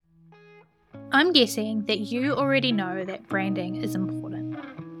I'm guessing that you already know that branding is important.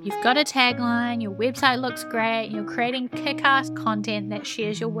 You've got a tagline, your website looks great, you're creating kick-ass content that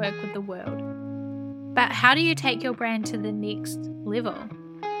shares your work with the world. But how do you take your brand to the next level?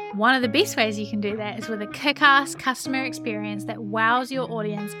 One of the best ways you can do that is with a kick-ass customer experience that wows your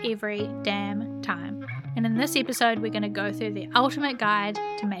audience every damn time. And in this episode, we're going to go through the ultimate guide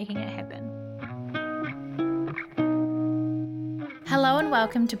to making it happen. Hello and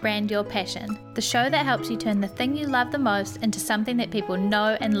welcome to Brand Your Passion, the show that helps you turn the thing you love the most into something that people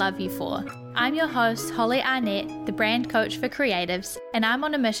know and love you for. I'm your host, Holly Arnett, the brand coach for creatives, and I'm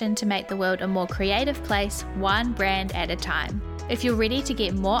on a mission to make the world a more creative place, one brand at a time. If you're ready to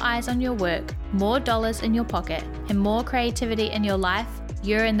get more eyes on your work, more dollars in your pocket, and more creativity in your life,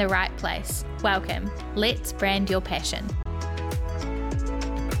 you're in the right place. Welcome. Let's brand your passion.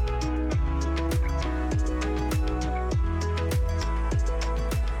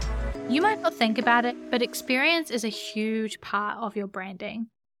 You might not think about it, but experience is a huge part of your branding.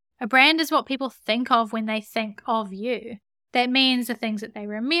 A brand is what people think of when they think of you. That means the things that they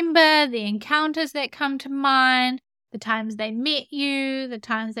remember, the encounters that come to mind, the times they met you, the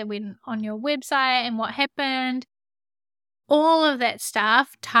times they went on your website and what happened. All of that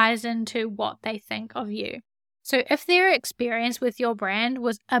stuff ties into what they think of you. So if their experience with your brand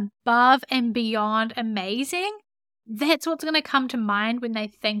was above and beyond amazing, that's what's going to come to mind when they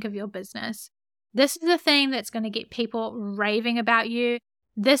think of your business. This is the thing that's going to get people raving about you.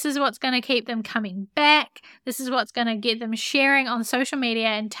 This is what's going to keep them coming back. This is what's going to get them sharing on social media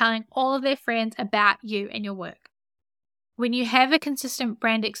and telling all of their friends about you and your work. When you have a consistent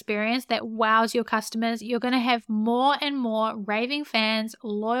brand experience that wows your customers, you're going to have more and more raving fans,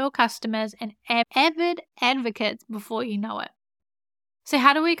 loyal customers, and avid advocates before you know it. So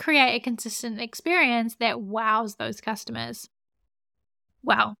how do we create a consistent experience that wows those customers?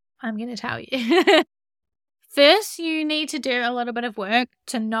 Well, I'm going to tell you. First, you need to do a little bit of work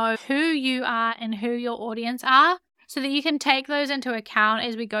to know who you are and who your audience are so that you can take those into account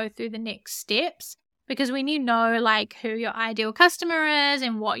as we go through the next steps. Because when you know who your ideal customer is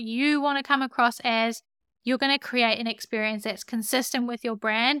and what you want to come across as, you're going to create an experience that's consistent with your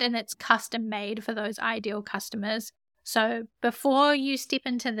brand and that's custom made for those ideal customers. So before you step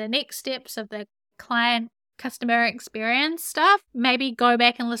into the next steps of the client customer experience stuff, maybe go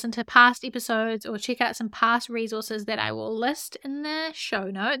back and listen to past episodes or check out some past resources that I will list in the show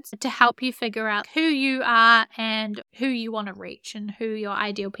notes to help you figure out who you are and who you want to reach and who your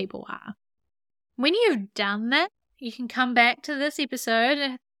ideal people are. When you've done that, you can come back to this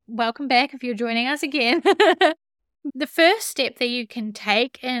episode. Welcome back if you're joining us again. The first step that you can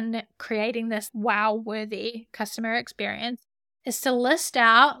take in creating this wow-worthy customer experience is to list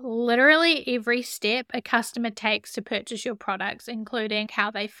out literally every step a customer takes to purchase your products, including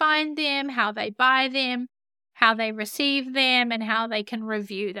how they find them, how they buy them, how they receive them, and how they can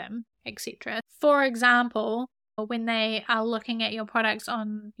review them, etc. For example, when they are looking at your products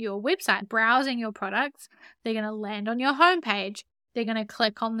on your website, browsing your products, they're going to land on your homepage. They're going to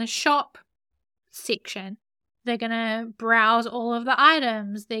click on the shop section. They're going to browse all of the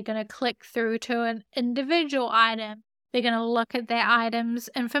items. They're going to click through to an individual item. They're going to look at their item's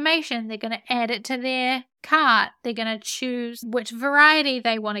information. They're going to add it to their cart. They're going to choose which variety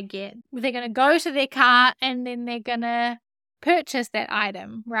they want to get. They're going to go to their cart and then they're going to purchase that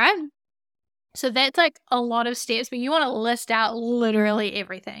item, right? So that's a lot of steps, but you want to list out literally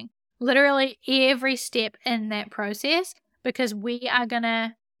everything. Literally every step in that process, because we are going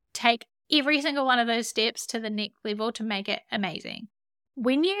to take every single one of those steps to the next level to make it amazing.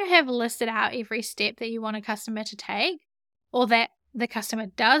 When you have listed out every step that you want a customer to take, or that the customer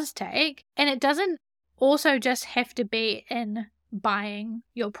does take, and it doesn't also just have to be in buying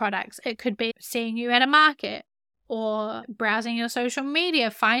your products. It could be seeing you at a market, or browsing your social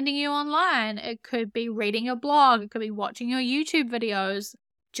media, finding you online. It could be reading your blog. It could be watching your YouTube videos,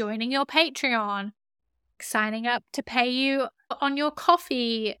 joining your Patreon, signing up to pay you on your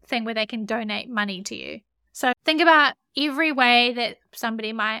coffee thing where they can donate money to you. So think about every way that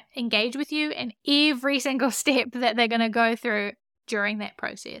somebody might engage with you and every single step that they're going to go through during that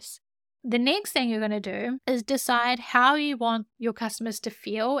process. The next thing you're going to do is decide how you want your customers to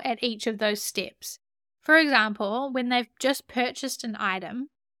feel at each of those steps. For example, when they've just purchased an item,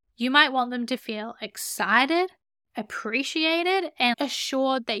 you might want them to feel excited, appreciated, and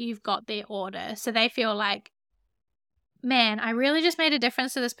assured that you've got their order. So they feel like, man, I really just made a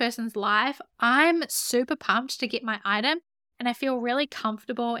difference to this person's life. I'm super pumped to get my item, and I feel really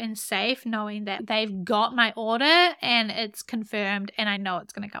comfortable and safe knowing that they've got my order and it's confirmed and I know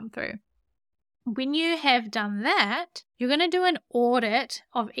it's going to come through. When you have done that, you're going to do an audit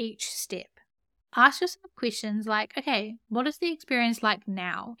of each step. Ask yourself questions like, okay, what is the experience like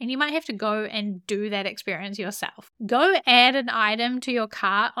now? And you might have to go and do that experience yourself. Go add an item to your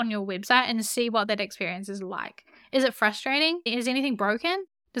cart on your website and see what that experience is like. Is it frustrating? Is anything broken?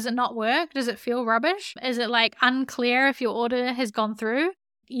 Does it not work? Does it feel rubbish? Is it like unclear if your order has gone through?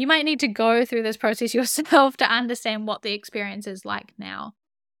 You might need to go through this process yourself to understand what the experience is like now.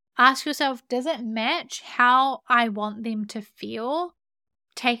 Ask yourself, does it match how I want them to feel?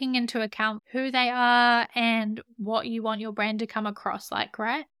 Taking into account who they are and what you want your brand to come across like,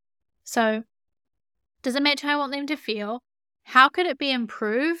 right? So, does it match how I want them to feel? How could it be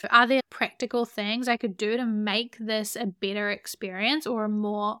improved? Are there practical things I could do to make this a better experience or a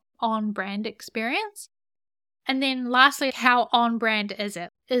more on-brand experience? And then lastly, how on-brand is it?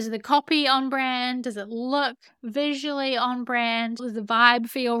 Is the copy on-brand? Does it look visually on-brand? Does the vibe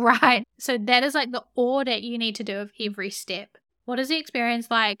feel right? So that is like the audit you need to do of every step. What is the experience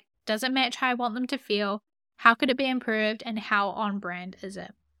like? Does it match how I want them to feel? How could it be improved? And how on-brand is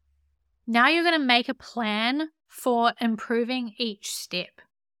it? Now you're going to make a plan for improving each step.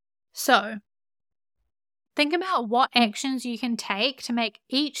 So think about what actions you can take to make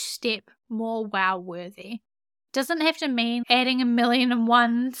each step more wow-worthy. Doesn't have to mean adding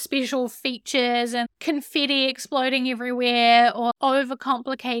 1,000,001 special features and confetti exploding everywhere or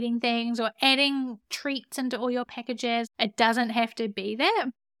overcomplicating things or adding treats into all your packages. It doesn't have to be that.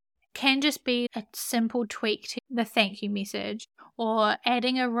 It can just be a simple tweak to the thank you message or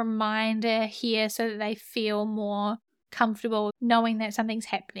adding a reminder here so that they feel more comfortable knowing that something's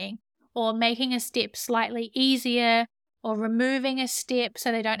happening, or making a step slightly easier, or removing a step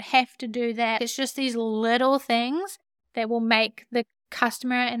so they don't have to do that. It's just these little things that will make the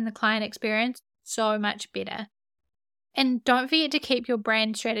customer and the client experience so much better. And don't forget to keep your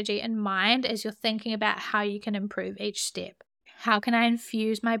brand strategy in mind as you're thinking about how you can improve each step. How can I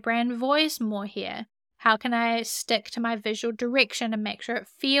infuse my brand voice more here? How can I stick to my visual direction and make sure it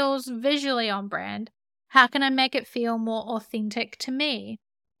feels visually on brand? How can I make it feel more authentic to me?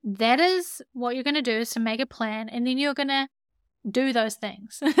 That is what you're going to do, is to make a plan, and then you're going to do those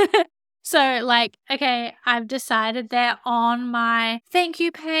things. So like, okay, I've decided that on my thank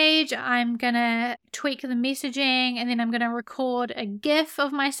you page, I'm going to tweak the messaging, and then I'm going to record a GIF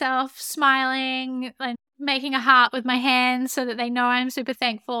of myself smiling and making a heart with my hands so that they know I'm super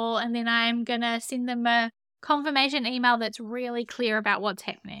thankful. And then I'm going to send them a confirmation email that's really clear about what's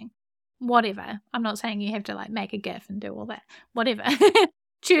happening. Whatever. I'm not saying you have to like make a GIF and do all that. Whatever.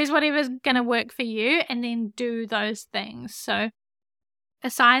 Choose whatever's going to work for you and then do those things. So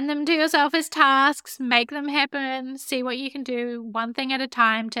assign them to yourself as tasks, make them happen, see what you can do one thing at a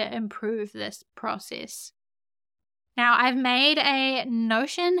time to improve this process. Now, I've made a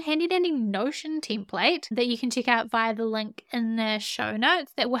Notion, handy dandy Notion template that you can check out via the link in the show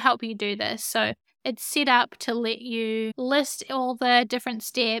notes that will help you do this. So it's set up to let you list all the different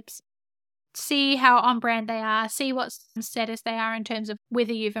steps, see how on brand they are, see what status they are in terms of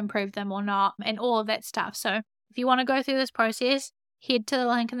whether you've improved them or not, and all of that stuff. So if you want to go through this process, head to the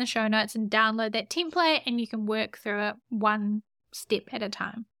link in the show notes and download that template, and you can work through it one step at a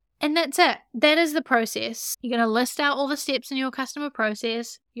time. And that's it. That is the process. You're going to list out all the steps in your customer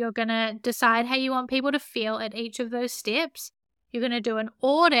process. You're going to decide how you want people to feel at each of those steps. You're going to do an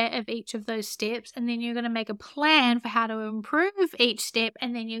audit of each of those steps, and then you're going to make a plan for how to improve each step,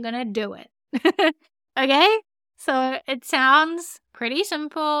 and then you're going to do it. Okay? So it sounds pretty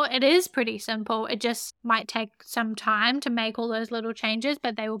simple. It is pretty simple. It just might take some time to make all those little changes,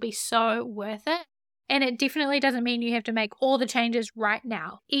 but they will be so worth it. And it definitely doesn't mean you have to make all the changes right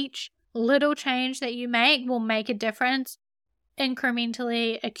now. Each little change that you make will make a difference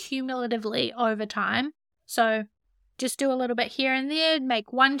incrementally, accumulatively over time. So just do a little bit here and there,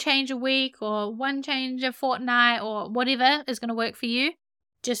 make one change a week or one change a fortnight or whatever is going to work for you.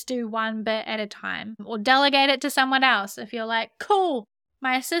 Just do one bit at a time, or delegate it to someone else. If you're like, cool,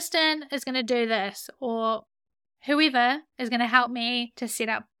 my assistant is going to do this, or whoever is going to help me to set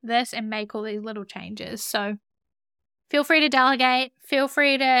up this and make all these little changes. So feel free to delegate. Feel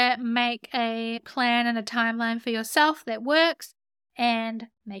free to make a plan and a timeline for yourself that works and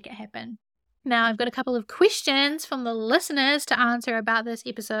make it happen. Now, I've got a couple of questions from the listeners to answer about this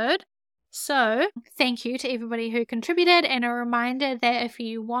episode. So thank you to everybody who contributed, and a reminder that if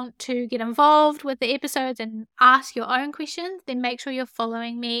you want to get involved with the episodes and ask your own questions, then make sure you're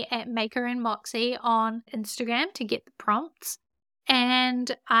following me at Maker and Moxie on Instagram to get the prompts,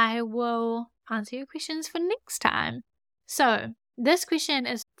 and I will answer your questions for next time. So this question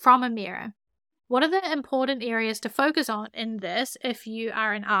is from Amira. What are the important areas to focus on in this if you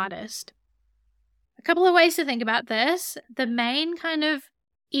are an artist? A couple of ways to think about this. The main kind of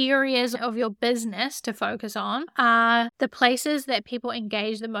areas of your business to focus on are the places that people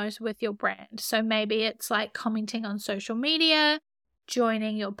engage the most with your brand. So maybe it's like commenting on social media,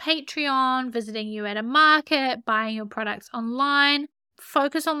 joining your Patreon, visiting you at a market, buying your products online.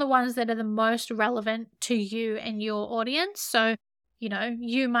 Focus on the ones that are the most relevant to you and your audience. So,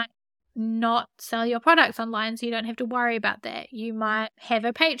 you might not sell your products online, so you don't have to worry about that. You might have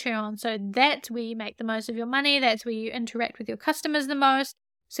a Patreon, so that's where you make the most of your money. That's where you interact with your customers the most.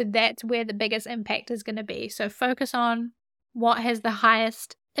 So that's where the biggest impact is going to be. So focus on what has the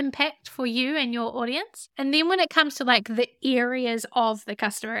highest impact for you and your audience. And then when it comes to like the areas of the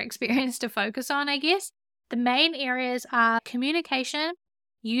customer experience to focus on, I guess, the main areas are communication,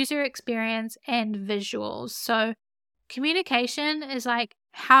 user experience, and visuals. So communication is like,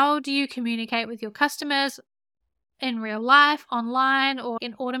 how do you communicate with your customers in real life, online, or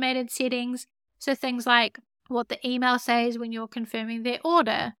in automated settings? So things like what the email says when you're confirming their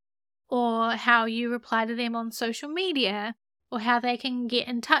order, or how you reply to them on social media, or how they can get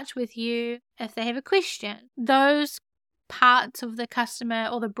in touch with you if they have a question. Those parts of the customer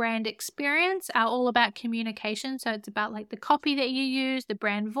or the brand experience are all about communication. So it's about like the copy that you use, the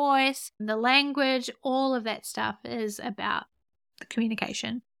brand voice, the language, all of that stuff is about the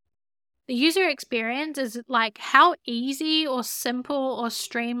communication. The user experience is like how easy or simple or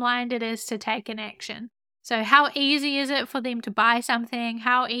streamlined it is to take an action. So how easy is it for them to buy something?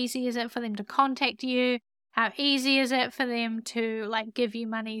 How easy is it for them to contact you? How easy is it for them to like give you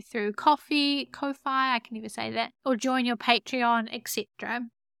money through Ko-fi, I can never say that, or join your Patreon, etc.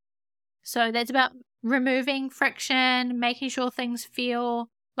 So that's about removing friction, making sure things feel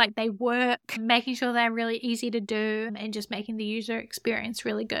like they work, making sure they're really easy to do, and just making the user experience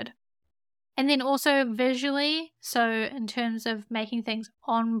really good. And then also visually, so in terms of making things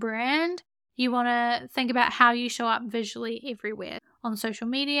on brand, you want to think about how you show up visually everywhere. On social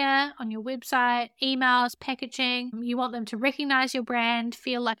media, on your website, emails, packaging. You want them to recognize your brand,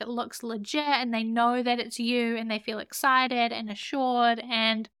 feel like it looks legit, and they know that it's you, and they feel excited and assured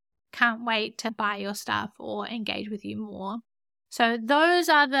and can't wait to buy your stuff or engage with you more. So those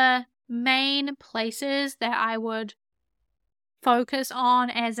are the main places that I would focus on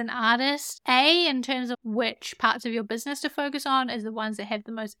as an artist. In terms of which parts of your business to focus on is the ones that have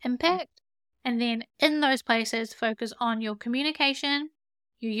the most impact. And then in those places, focus on your communication,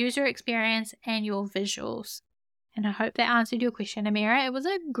 your user experience, and your visuals. And I hope that answered your question, Amira. It was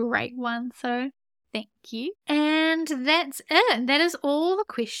a great one, so thank you. And that's it. That is all the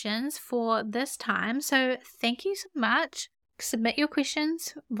questions for this time. So thank you so much. Submit your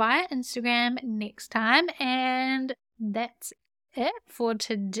questions via Instagram next time. And that's it for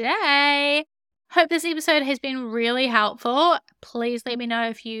today. Hope this episode has been really helpful. Please let me know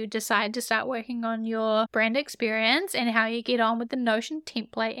if you decide to start working on your brand experience and how you get on with the Notion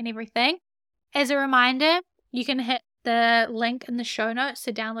template and everything. As a reminder, you can hit the link in the show notes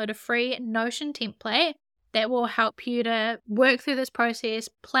to download a free Notion template that will help you to work through this process,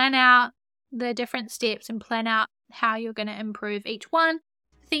 plan out the different steps, and plan out how you're going to improve each one,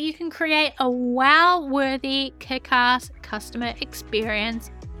 so that you can create a wow-worthy, kick-ass customer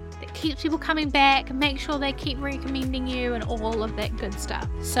experience that keeps people coming back, make sure they keep recommending you, and all of that good stuff.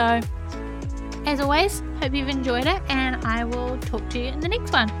 So, as always, hope you've enjoyed it, and I will talk to you in the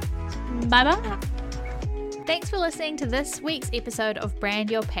next one. Bye-bye. Thanks for listening to this week's episode of Brand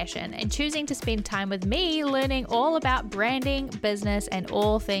Your Passion and choosing to spend time with me learning all about branding, business, and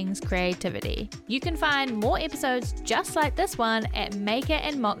all things creativity. You can find more episodes just like this one at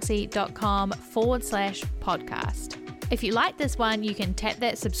makerandmoxie.com/podcast. If you like this one, you can tap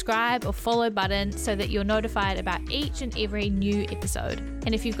that subscribe or follow button so that you're notified about each and every new episode.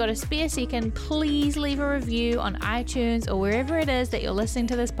 And if you've got a spare second, please leave a review on iTunes or wherever it is that you're listening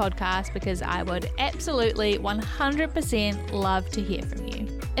to this podcast, because I would absolutely 100% love to hear from you.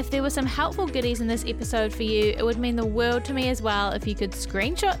 If there were some helpful goodies in this episode for you, it would mean the world to me as well if you could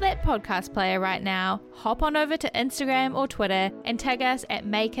screenshot that podcast player right now, hop on over to Instagram or Twitter and tag us at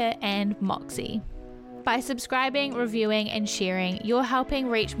Maker and Moxie. By subscribing, reviewing, and sharing, you're helping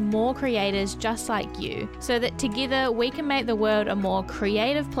reach more creators just like you, so that together we can make the world a more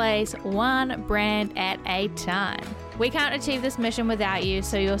creative place, one brand at a time. We can't achieve this mission without you,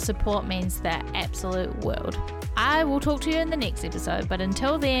 so your support means the absolute world. I will talk to you in the next episode, but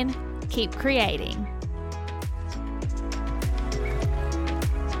until then, keep creating.